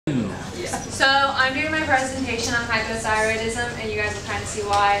So I'm doing my presentation on hypothyroidism, and you guys will kind of see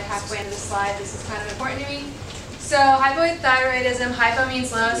why halfway into the slide this is kind of important to me. So hypothyroidism, hypo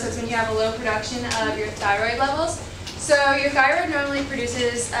means low, so it's when you have a low production of your thyroid levels. So your thyroid normally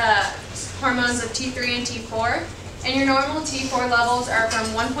produces hormones of T3 and T4, and your normal T4 levels are from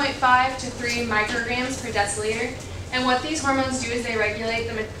 1.5 to 3 micrograms per deciliter. And what these hormones do is they regulate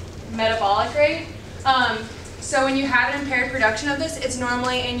the metabolic rate. So when you have an impaired production of this, it's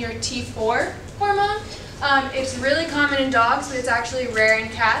normally in your T4 hormone. It's really common in dogs, but it's actually rare in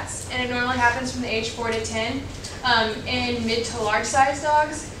cats, and it normally happens from the age 4 to 10 in mid to large size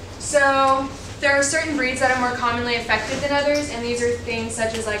dogs. So there are certain breeds that are more commonly affected than others, and these are things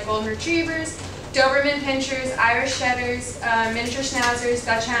such as like golden retrievers, Doberman pinschers, Irish setters, miniature schnauzers,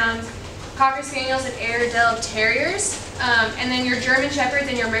 Dutch hounds, Cocker spaniels, and Airedale terriers. And then your German shepherds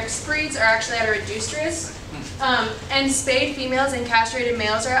and your mixed breeds are actually at a reduced risk. And spayed females and castrated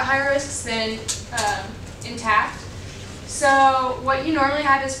males are at higher risks than intact. So what you normally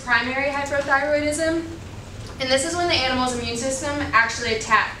have is primary hypothyroidism, and this is when the animal's immune system actually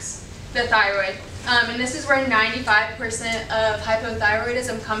attacks the thyroid. And this is where 95% of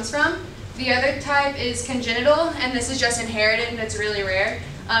hypothyroidism comes from. The other type is congenital, and this is just inherited and it's really rare.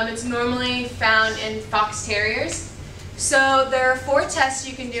 It's normally found in fox terriers. So there are 4 tests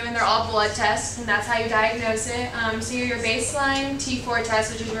you can do, and they're all blood tests, and that's how you diagnose it. So your baseline T4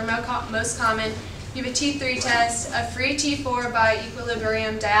 test, which is your most common. You have a T3 test, a free T4 by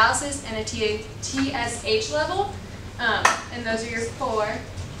equilibrium dialysis, and a TSH level. And those are your 4.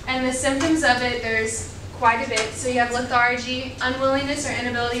 And the symptoms of it, there's quite a bit. So you have lethargy, unwillingness or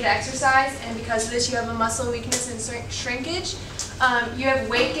inability to exercise, and because of this you have a muscle weakness and shrinkage. You have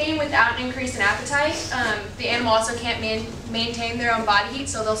weight gain without an increase in appetite. The animal also can't maintain their own body heat,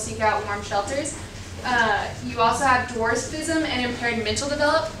 so they'll seek out warm shelters. You also have dwarfism and impaired mental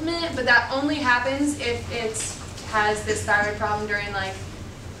development, but that only happens if it has this thyroid problem during, like,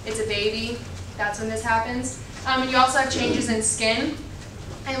 it's a baby. That's when this happens. And you also have changes in skin.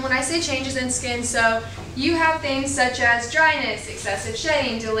 And when I say changes in skin, so you have things such as dryness, excessive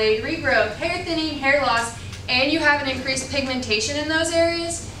shedding, delayed regrowth, hair thinning, hair loss, and you have an increased pigmentation in those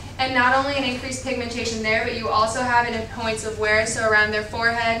areas. And not only an increased pigmentation there, but you also have it in points of wear, so around their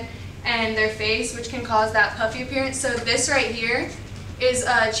forehead and their face, which can cause that puffy appearance. So this right here is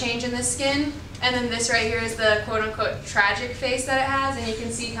a change in the skin, and then this right here is the quote-unquote tragic face that it has, and you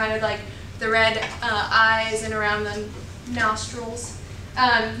can see kind of like the red eyes and around the nostrils.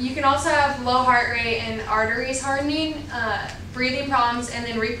 You can also have low heart rate and arteries hardening, breathing problems, and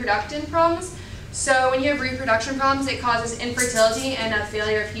then reproductive problems. So when you have reproduction problems, it causes infertility and a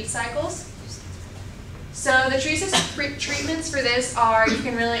failure of heat cycles. So the treatments for this are, you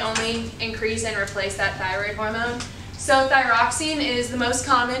can really only increase and replace that thyroid hormone. So thyroxine is the most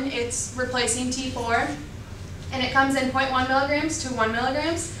common. It's replacing T4, and it comes in 0.1 milligrams to 1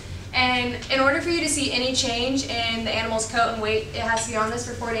 milligrams. And in order for you to see any change in the animal's coat and weight, it has to be on this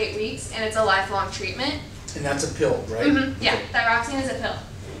for 4 to 8 weeks, and it's a lifelong treatment. And that's a pill, right? Mm-hmm. Yeah, thyroxine is a pill.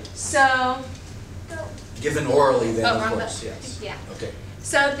 So, given orally then, of course, yes. Yeah. Okay.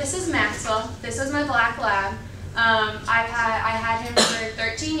 So this is Maxwell. This is my black lab. I had him for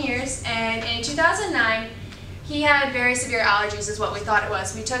 13 years, and in 2009, he had very severe allergies is what we thought it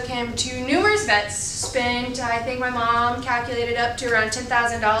was. We took him to numerous vets, spent, I think my mom calculated up to around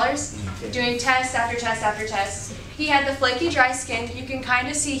 $10,000 doing test after test after test. He had the flaky dry skin. You can kind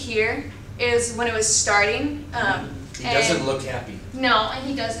of see here is when it was starting. He doesn't look happy. No, and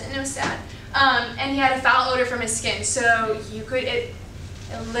he doesn't, and it was sad. And he had a foul odor from his skin, so it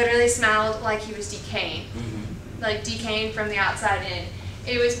literally smelled like he was decaying, like decaying from the outside in.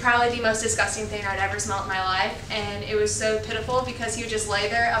 It was probably the most disgusting thing I'd ever smelled in my life, and it was so pitiful because he would just lay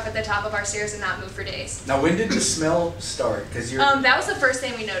there up at the top of our stairs and not move for days. Now, when did the smell start? Because that was the first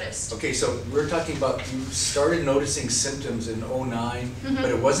thing we noticed. Okay, so we're talking about you started noticing symptoms in 2009,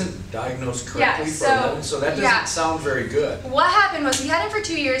 but it wasn't diagnosed correctly for 11, so that doesn't sound very good. What happened was we had him for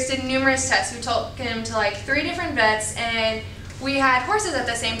 2 years, did numerous tests. We took him to like 3 different vets, and we had horses at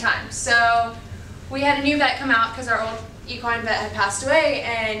the same time. So we had a new vet come out because our old equine vet had passed away,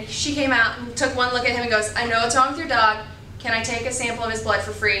 and she came out and took one look at him and goes, "I know what's wrong with your dog. Can I take a sample of his blood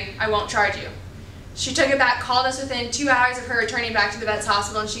for free? I won't charge you." She took it back, called us within 2 hours of her returning back to the vet's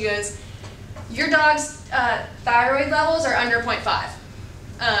hospital, and she goes, "Your dog's thyroid levels are under 0.5.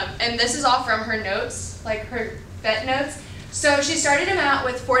 And this is all from her notes, like her vet notes. So she started him out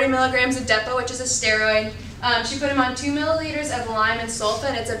with 40 milligrams of Depo, which is a steroid. She put him on 2 milliliters of lime and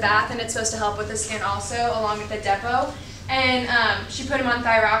sulfa. It's a bath, and it's supposed to help with the skin also, along with the Depo. And she put him on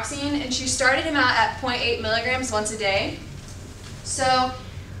thyroxine, and she started him out at 0.8 milligrams once a day. So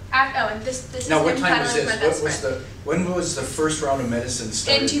And this Now, is what him time was cuddling with my this? best friend. When was the first round of medicine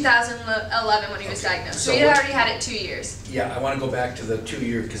started? In 2011 when he was diagnosed. So he had already had it 2 years. Yeah, I want to go back to the 2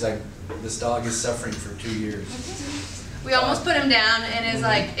 year because this dog is suffering for 2 years. We almost put him down, and it's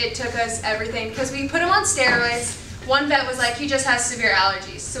like it took us everything because we put him on steroids. One vet was like, he just has severe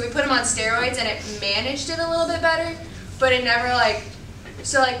allergies, so we put him on steroids, and it managed it a little bit better, but it never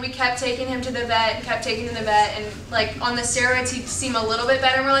we kept taking him to the vet and kept taking him to the vet, and like on the steroids he'd seem a little bit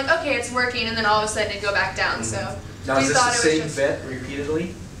better, and we're like, okay, it's working, and then all of a sudden it'd go back down. So now we is this thought the it same was vet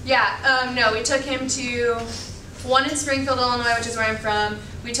repeatedly? Yeah, no, we took him to one in Springfield, Illinois, which is where I'm from.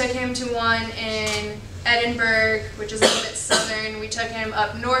 We took him to one in Edinburgh, which is a little bit southern. We took him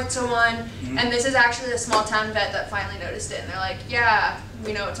up north to one, and this is actually a small town vet that finally noticed it, and they're like, yeah,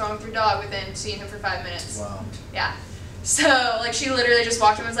 we know what's wrong with your dog within seeing him for 5 minutes. Wow. Yeah. So, like, she literally just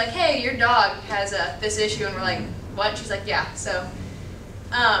walked in and was like, hey, your dog has this issue, and we're like, what? And she's like, yeah. So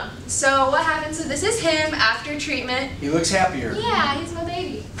what happened? So this is him after treatment. He looks happier. Yeah, he's my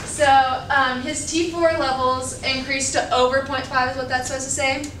baby. So his T4 levels increased to over 0.5 is what that's supposed to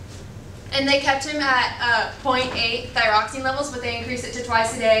say. And they kept him at 0.8 thyroxine levels, but they increased it to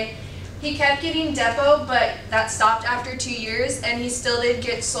twice a day. He kept getting Depo, but that stopped after 2 years, and he still did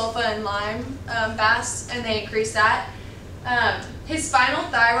get sulfa and lime baths, and they increased that. His final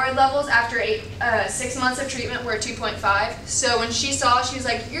thyroid levels after 6 months of treatment were 2.5. So when she saw, she was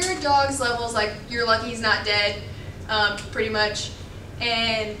like, your dog's levels, like, you're lucky he's not dead, pretty much.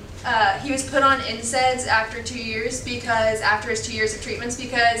 And he was put on NSAIDs after 2 years after his 2 years of treatments,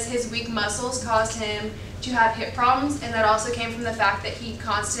 because his weak muscles caused him to have hip problems, and that also came from the fact that he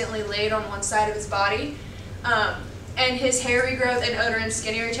constantly laid on one side of his body. And his hair regrowth and odor and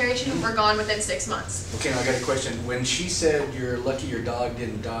skin irritation were gone within 6 months. Okay, now I got a question. When she said you're lucky your dog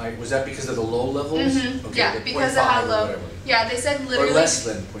didn't die, was that because of the low levels? Okay, yeah, because of how low. Yeah, they said literally. Or less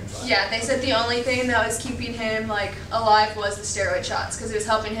than 0.5. Yeah, they said the only thing that was keeping him like alive was the steroid shots, because it was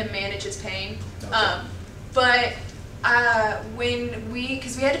helping him manage his pain. Okay.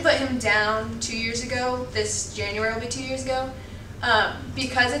 Because we had to put him down 2 years ago. This January will be 2 years ago.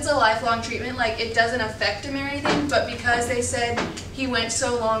 Because it's a lifelong treatment, like it doesn't affect him or anything, but because they said he went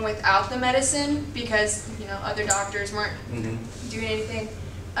so long without the medicine, because other doctors weren't doing anything,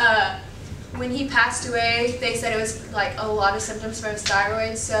 when he passed away, they said it was like a lot of symptoms from his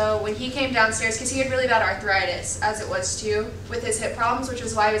thyroid. So when he came downstairs, because he had really bad arthritis, as it was too, with his hip problems, which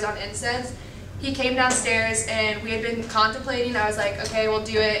was why he was on NSAIDs, he came downstairs and we had been contemplating. I was like, okay, we'll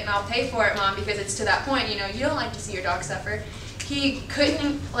do it and I'll pay for it, Mom, because it's to that point, you don't like to see your dog suffer. He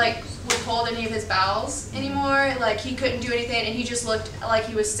couldn't withhold any of his bowels anymore, he couldn't do anything, and he just looked like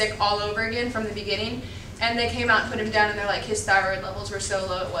he was sick all over again from the beginning. And they came out and put him down, and they're like, his thyroid levels were so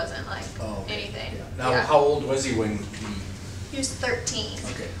low it wasn't anything. Yeah. Now, how old was he when he was 13.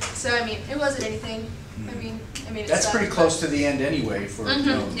 Okay. So I mean, it wasn't anything. I mean, that's pretty close to the end anyway for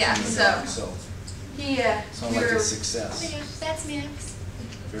yeah. So he sounds like a success. Yeah, that's Max.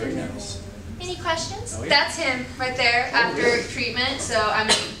 Very nice. Any questions? Oh, yeah. That's him right there after treatment. So I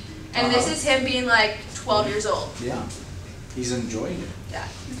mean, and this is him being like 12 years old. Yeah, he's enjoying it. Yeah.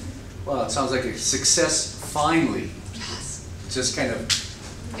 Well, it sounds like a success finally. Yes. It's just kind of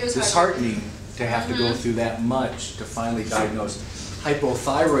disheartening to have to go through that much to finally diagnose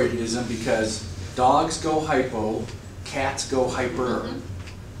hypothyroidism, because dogs go hypo, cats go hyper.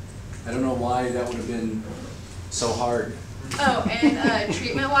 I don't know why that would have been so hard. Oh, and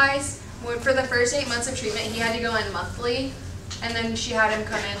treatment-wise, for the first 8 months of treatment, he had to go in monthly, and then she had him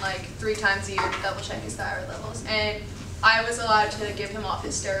come in like 3 times a year to double check his thyroid levels. And I was allowed to give him off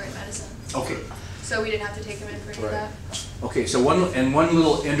his steroid medicine. Okay. So we didn't have to take him in for any of that. Okay, so one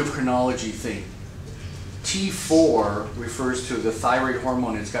little endocrinology thing. T4 refers to the thyroid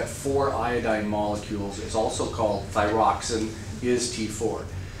hormone. It's got 4 iodine molecules. It's also called thyroxine, is T4.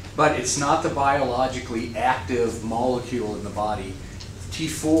 But it's not the biologically active molecule in the body.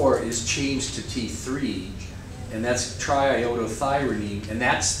 T4 is changed to T3, and that's triiodothyronine, and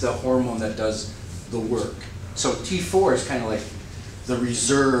that's the hormone that does the work. So T4 is kind of like the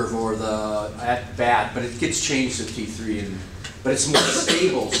reserve or the at bat, but it gets changed to T3, but it's more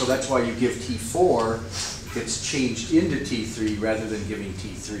stable, so that's why you give T4, it's changed into T3 rather than giving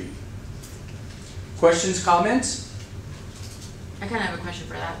T3. Questions, comments? I kind of have a question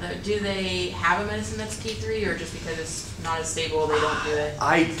for that, though. Do they have a medicine that's T3, or just because it's not as stable, they don't do it?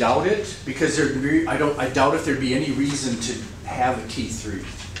 I doubt it, because I doubt if there'd be any reason to have a T3.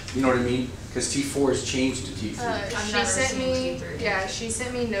 You know what I mean? Because T4 is changed to T3. I've She never sent seen me, T3. yeah, she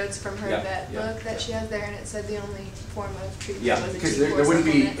sent me notes from her Yeah, vet yeah, book that yeah. she has there, and it said the only form of treatment Yeah, was a because T4 there wouldn't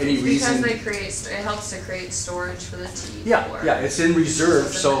be supplement. any reason. Because they create, it helps to create storage for the T4. Yeah, it's in reserve,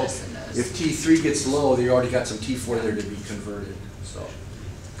 That's so what medicine does. if T3 gets low, they already got some T4 there to be converted, so.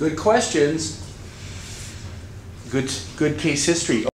 Good questions. Good case history.